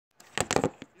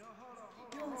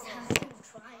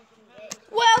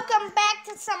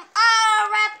to some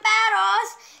rap battles,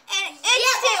 and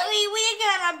instantly we're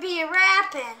gonna be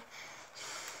rapping.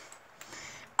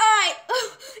 Alright,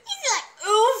 he's like,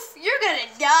 oof, you're gonna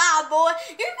die, boy.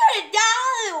 You're gonna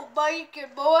die, little bacon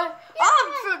boy.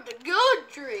 I'm from the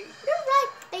country. You're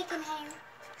right, bacon hair.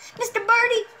 Mr.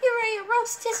 Birdie, you ready to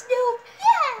roast this noob?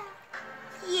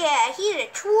 Yeah, he's a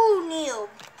true noob.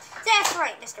 That's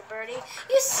right, Mr. Birdie.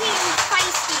 You seem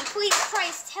feisty.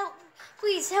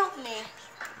 Please help me.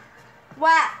 Wow.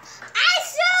 I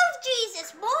serve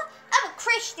Jesus, boy. I'm a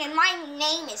Christian. My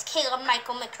name is Caleb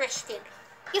Michael McChristian.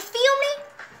 You feel me?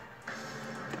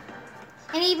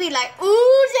 And he'd be like,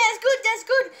 ooh, that's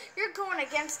good. You're going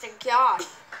against a God.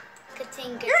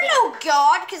 You're no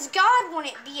God, because God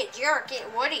wouldn't be a jerk,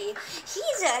 would he?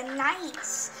 He's a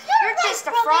nice. You're just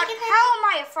a fraud. How am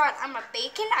I a fraud? I'm a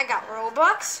bacon. I got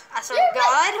Roblox. I serve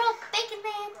God. Bacon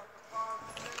man.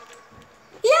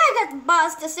 Yeah, I got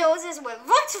Bustososes with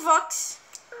Vux.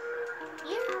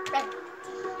 You're right.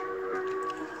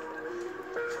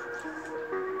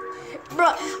 Bro,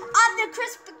 I'm the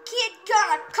crispy kid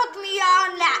gonna cook me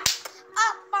all night.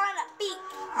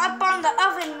 Up on the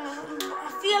oven,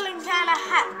 feeling kinda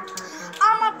hot.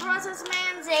 All my brothers,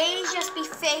 man, they just be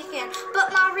faking.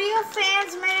 But my real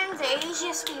fans, man, they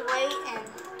just be waiting.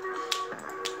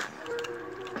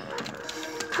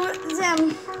 Put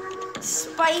them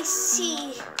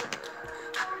spicy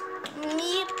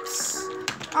meats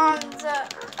on the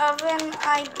oven,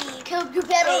 I be baking.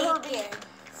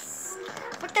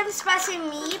 Put them spicy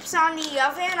meats on the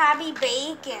oven, I be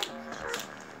baking.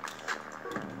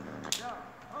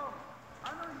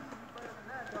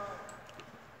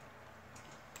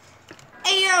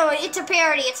 Hey yo, it's a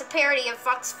parody of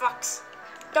Fox.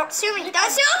 Don't sue me.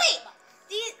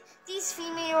 These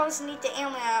females need to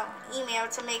email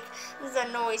to make the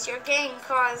noise you're getting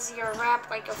cause you're rap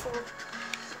like a fool.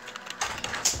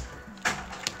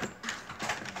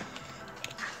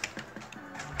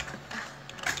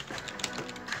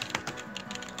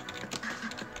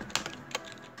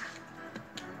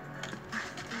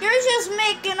 You're just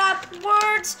making up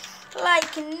words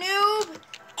like noob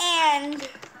and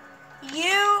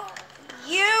you.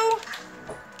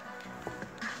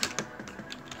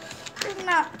 You're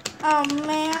not a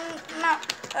man, not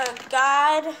a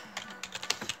god,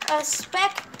 a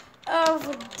speck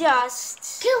of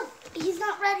dust. He's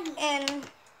not ready. In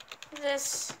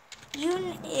this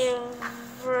universe.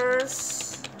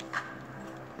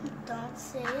 Don't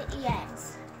say it yet.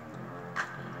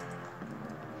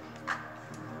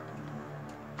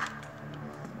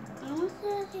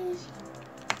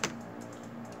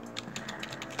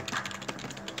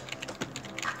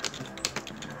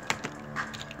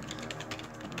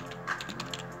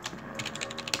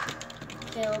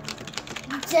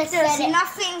 There's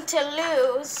nothing to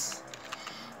lose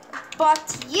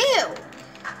but you.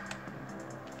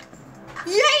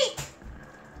 Yay!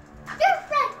 You're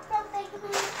right, Bacon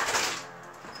Man.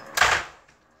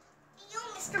 You,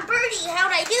 Mr. Birdie,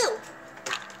 how'd I do?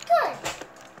 Good.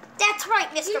 That's right,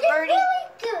 Mr. You did Birdie. really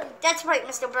good. That's right,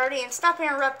 Mr. Birdie, and stop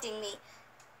interrupting me.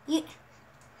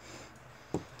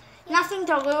 Nothing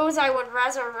to lose, I would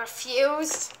rather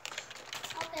refuse.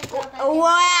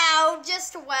 Wow,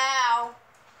 just wow.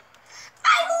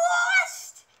 I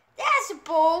lost! That's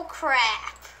bull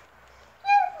crap.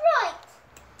 You're right.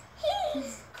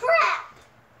 He's crap.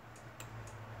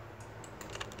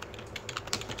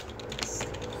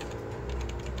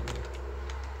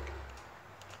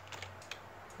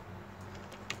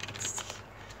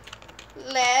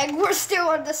 Leg, we're still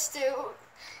on the stage.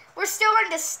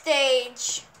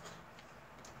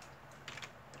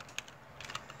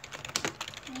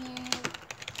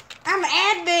 I'm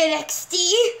admin XD.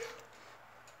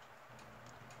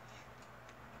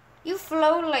 You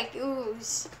flow like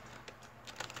ooze.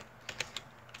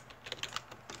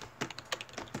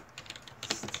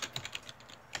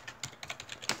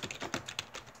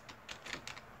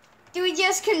 Do we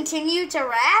just continue to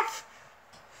rap?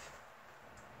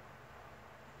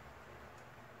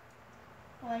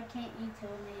 Why can't you tell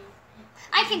me?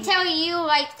 I can tell you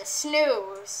like the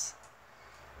snooze.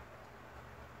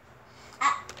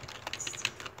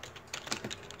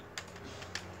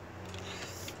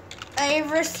 I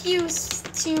refuse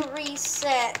to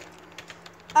reset.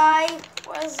 I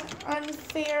was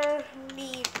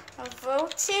unfairly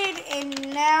voted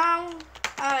and now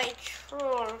I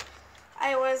troll.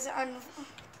 I was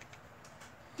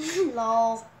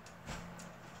Lol.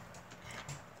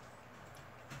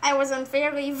 I was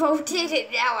unfairly voted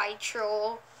and now I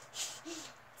troll.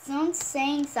 Someone's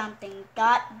saying something. ...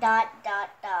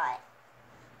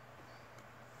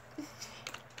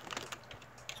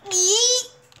 Yeet.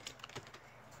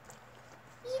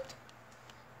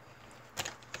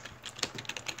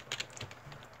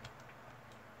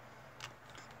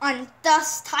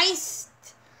 Undusticed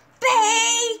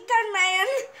Bacon Man.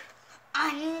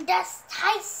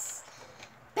 Undusticed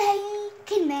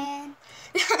Bacon Man.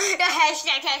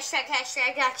 Hashtag.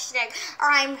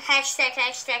 I'm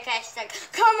hashtag.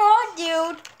 Come on,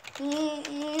 dude.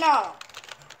 No.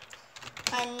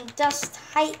 Undusticed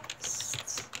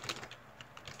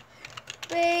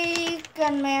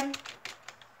Bacon Man.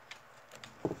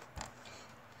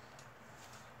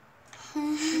 He's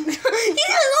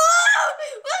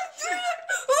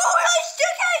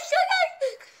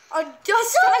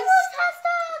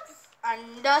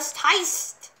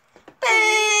Undusticed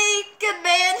Bacon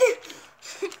Man.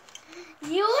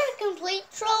 You are a complete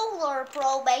troll or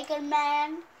pro Bacon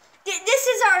Man. This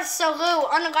is our salute,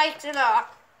 unlike the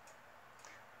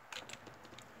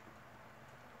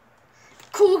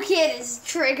cool kid is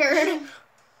triggered.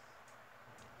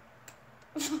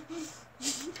 Look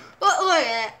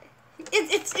at it.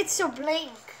 It's so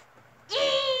blank.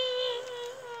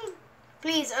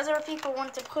 Please, other people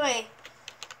want to play.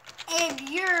 And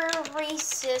you're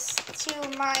racist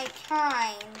to my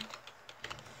kind.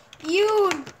 You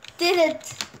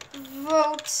didn't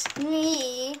vote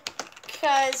me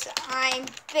because I'm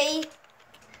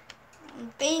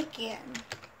bacon.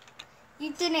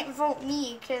 You didn't vote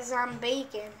me because I'm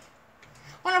bacon.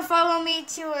 Want to follow me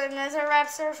to another rap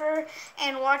server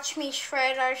and watch me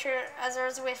shred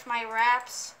others with my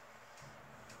raps?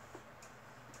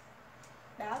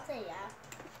 I'll say yeah.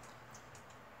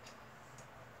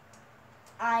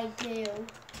 I do.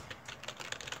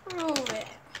 Prove it.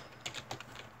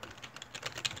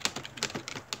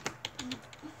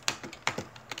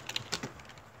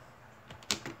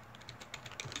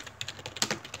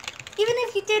 Even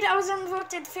if you did, I was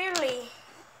unvoted fairly.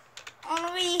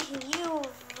 Only you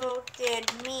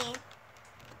voted me.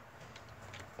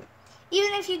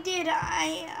 Even if you did,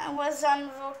 I was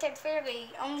unvoted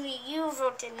fairly. Only you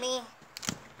voted me.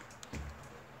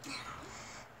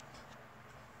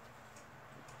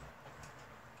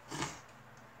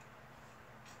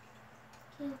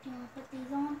 Do you want to put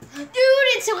these on? Dude,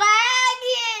 it's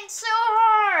lagging so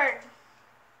hard.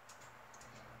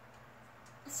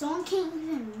 Someone can't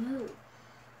even move.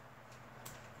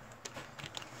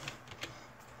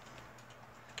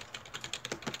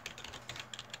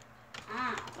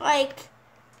 Like,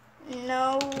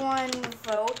 no one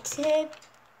voted.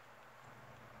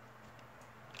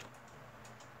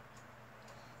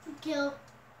 Kill.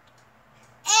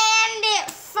 And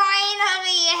it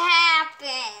finally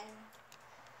happened.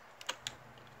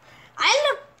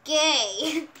 I look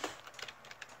gay.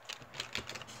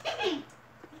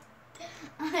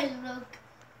 I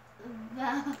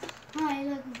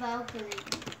look Valkyrie.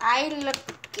 I look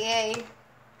gay.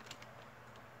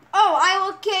 Oh, I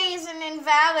look gay is an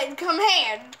invalid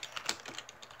command.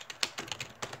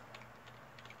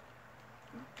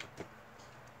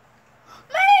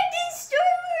 Man, this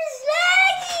server is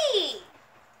laggy.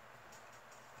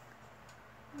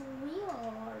 We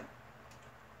are.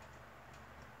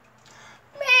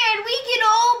 Man, we can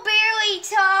all barely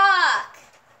talk.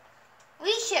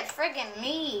 We should friggin'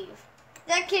 leave.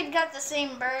 That kid got the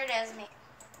same bird as me.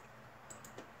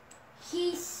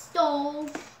 He stole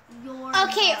your.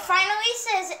 Okay, it bird. finally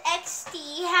says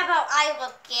XD. How about I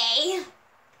look gay?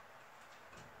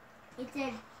 It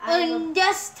said I look.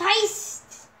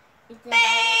 Undusticed It said,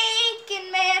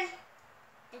 Bacon Man.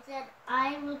 it said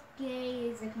I look gay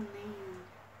is a command.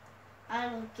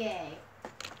 I look gay.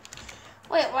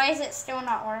 Wait, why is it still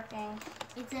not working?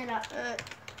 It said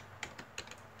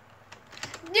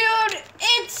Dude,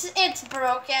 it's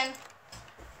broken.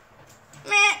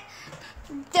 Man,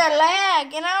 the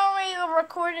lag, and I only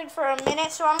recorded for a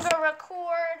minute, so I'm gonna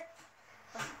record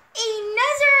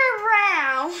another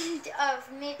round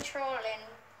of me trolling.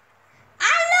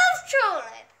 I love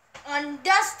trolling.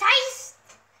 Undusticed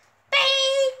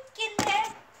Bacon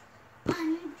Man.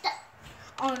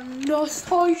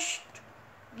 Undusticed.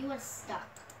 You were stuck.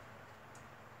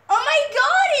 Oh my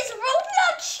God, is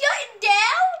Roblox shutting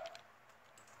down?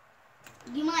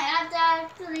 You might have to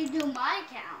actually do my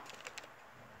count.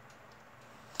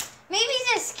 Maybe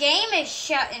this game is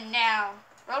shutting down.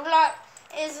 Roblox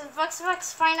is Vox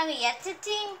finally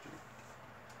editing?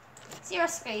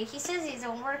 Seriously, he says he's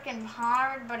working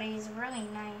hard, but he's really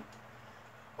nice.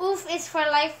 Oof is for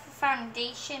Life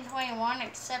Foundation 21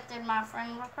 accepted my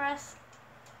friend request.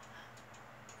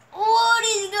 What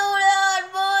is going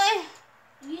on, boy?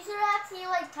 You should actually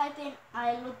like type in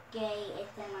I look gay and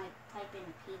then like type in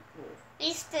people. At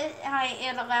least it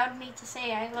allowed me to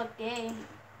say I look gay.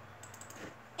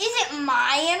 Is it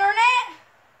my internet?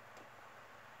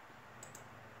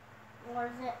 Or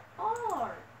is it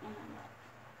our internet?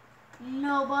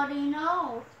 Nobody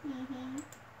knows.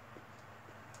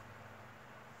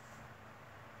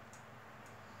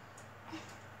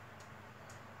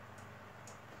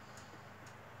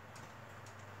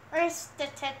 Where's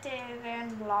detective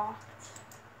and blocked?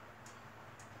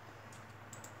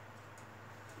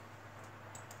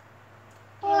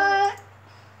 What?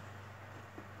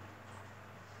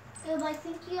 I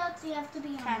think you actually have to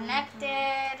be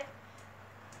Connected.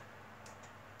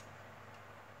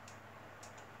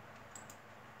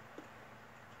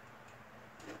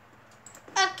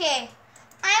 Okay,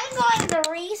 I'm going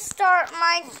to restart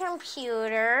my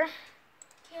computer.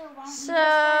 So,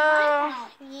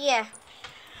 yeah.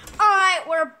 Alright,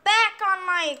 we're back on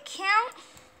my account.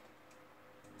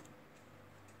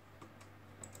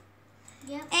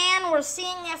 Yep. And we're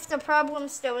seeing if the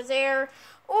problem's still there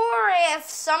or if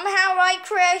somehow I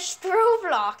crashed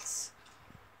Roblox.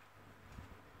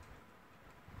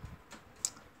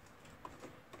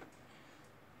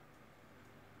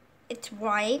 It's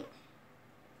white.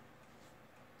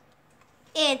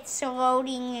 It's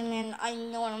loading in an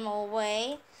abnormal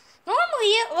way. Normally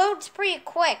it loads pretty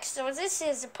quick, so this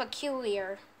is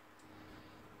peculiar.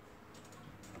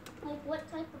 Like what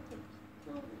type of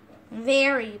peculiar?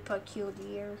 Very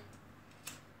peculiar.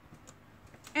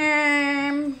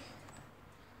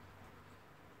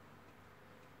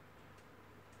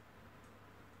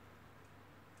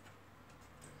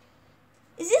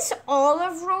 Is this all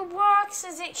of Roblox?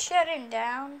 Is it shutting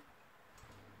down?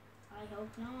 I hope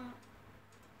not.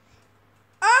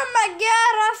 Oh my god,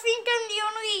 I think I'm the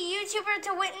only YouTuber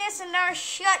to witness another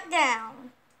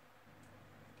shutdown.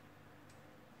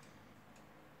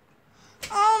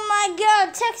 Oh my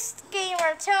god, Text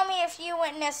Gamer, tell me if you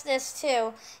witnessed this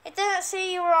too. It doesn't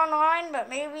say you were online, but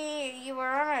maybe you were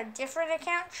on a different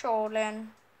account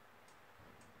trolling.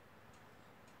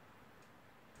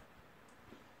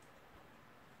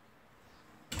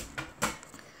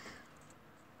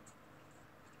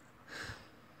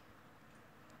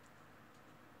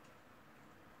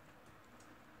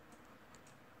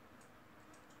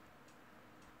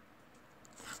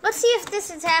 Let's see if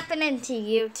this is happening to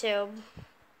YouTube.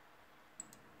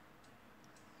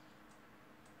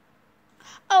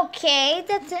 Okay,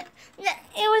 that's it. It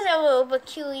was a little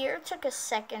peculiar. It took a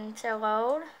second to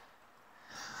load.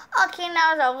 Okay,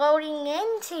 now the loading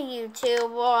into YouTube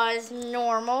was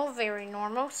normal, very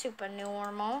normal, super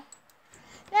normal.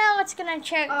 Now it's gonna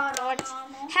check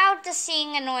how to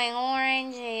sing Annoying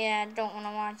Orange. Yeah, don't want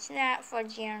to watch that.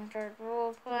 Fudgy Entered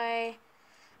Roleplay.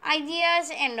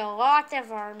 Ideas and a lot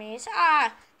of armies.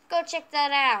 Go check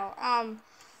that out.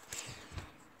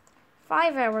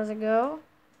 5 hours ago.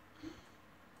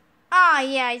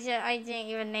 Yeah, I didn't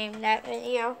even name that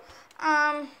video.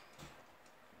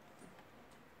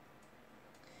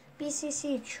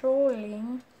 BCC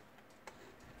trolling.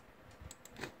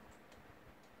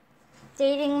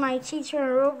 Dating my teacher in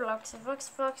Roblox.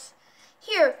 Flux.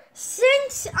 Here,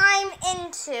 since I'm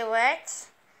into it,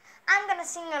 I'm gonna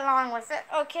sing along with it,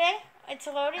 okay? It's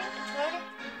loading,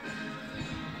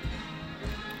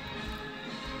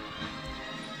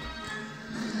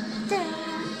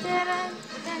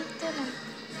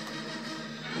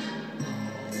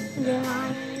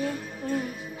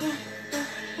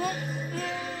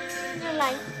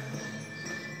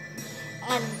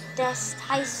 And dust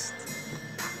heist.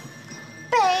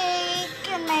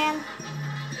 Bacon man.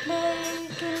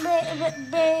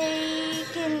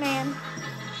 Bacon man.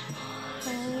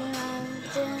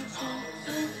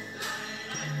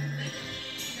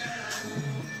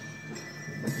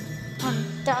 On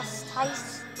dust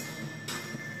heist.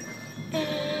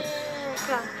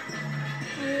 Erica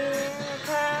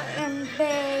and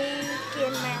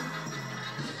Bacon Man.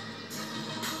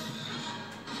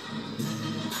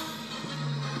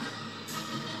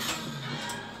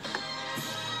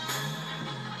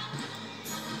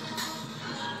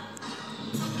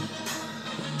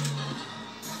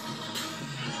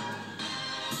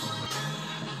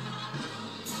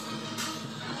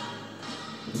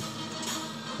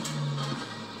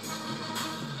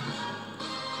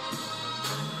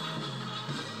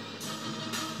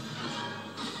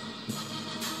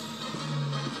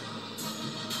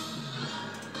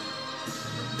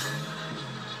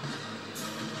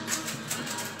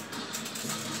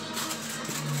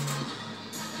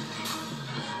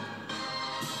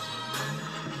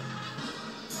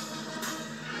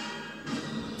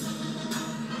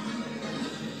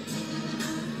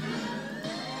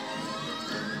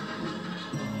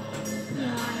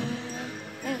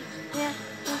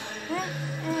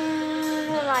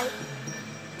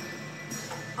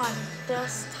 On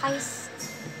dust heist.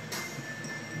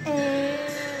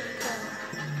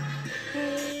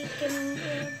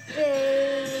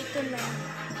 Bacon Man.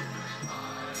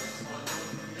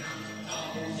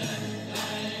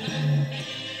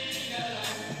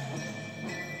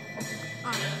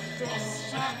 On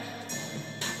dust.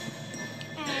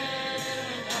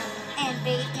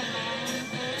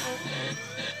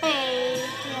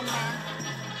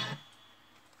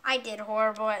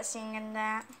 horrible at singing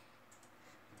that.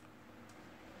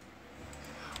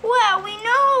 Well, we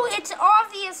know it's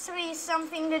obviously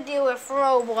something to do with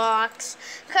Roblox,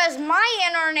 because my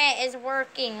internet is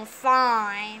working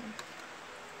fine.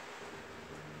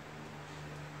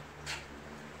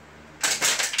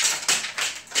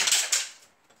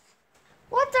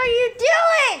 What are you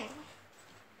doing?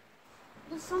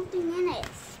 There's something in it.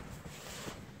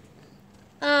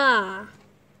 Ah.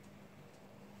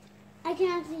 I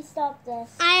can actually stop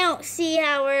this. I don't see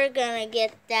how we're gonna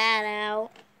get that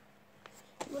out.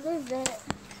 What is it?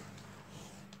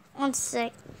 1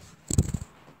 sec.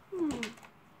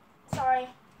 Sorry.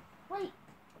 Wait.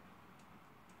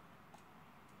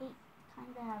 It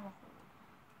kind of have a hole.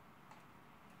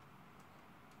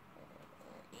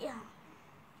 Yeah.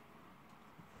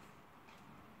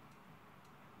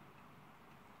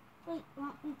 Wait,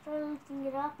 want me to try lifting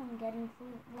it up and getting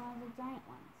one of the giant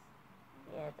ones?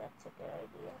 Yeah, that's a good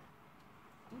idea.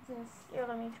 What's this? Here,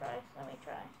 let me try.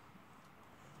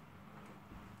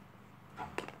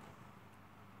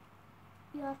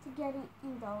 You have to get it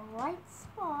in the right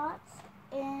spot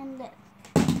and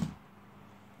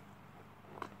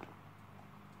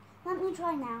let me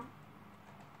try now.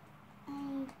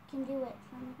 I can do it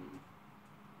from here.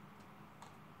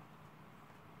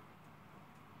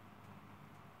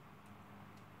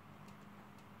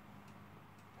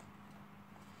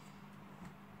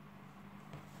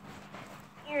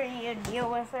 Here, you deal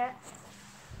with it.